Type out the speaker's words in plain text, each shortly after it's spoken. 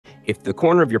If the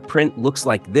corner of your print looks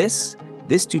like this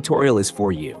tutorial is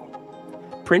for you.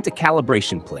 Print a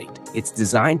calibration plate. It's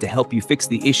designed to help you fix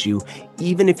the issue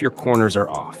even if your corners are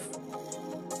off.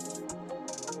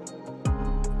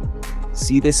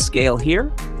 See this scale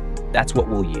here? That's what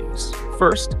we'll use.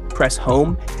 First, press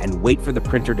home and wait for the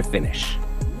printer to finish.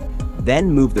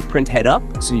 Then move the print head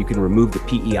up so you can remove the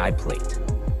PEI plate.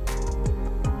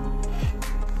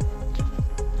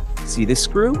 See this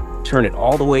screw? Turn it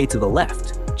all the way to the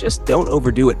left. Just don't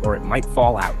overdo it or it might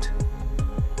fall out.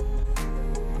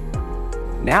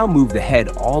 Now move the head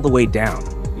all the way down.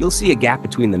 You'll see a gap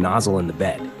between the nozzle and the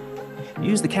bed.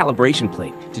 Use the calibration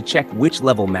plate to check which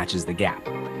level matches the gap.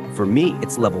 For me,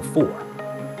 it's level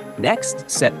 4. Next,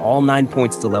 set all 9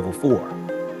 points to level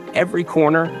 4. Every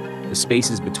corner, the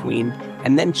spaces between,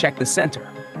 and then check the center.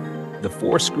 The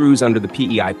 4 screws under the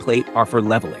PEI plate are for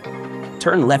leveling.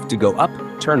 Turn left to go up,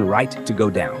 turn right to go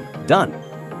down. Done.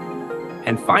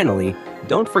 And finally,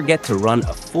 don't forget to run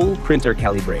a full printer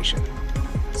calibration.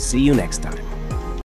 See you next time.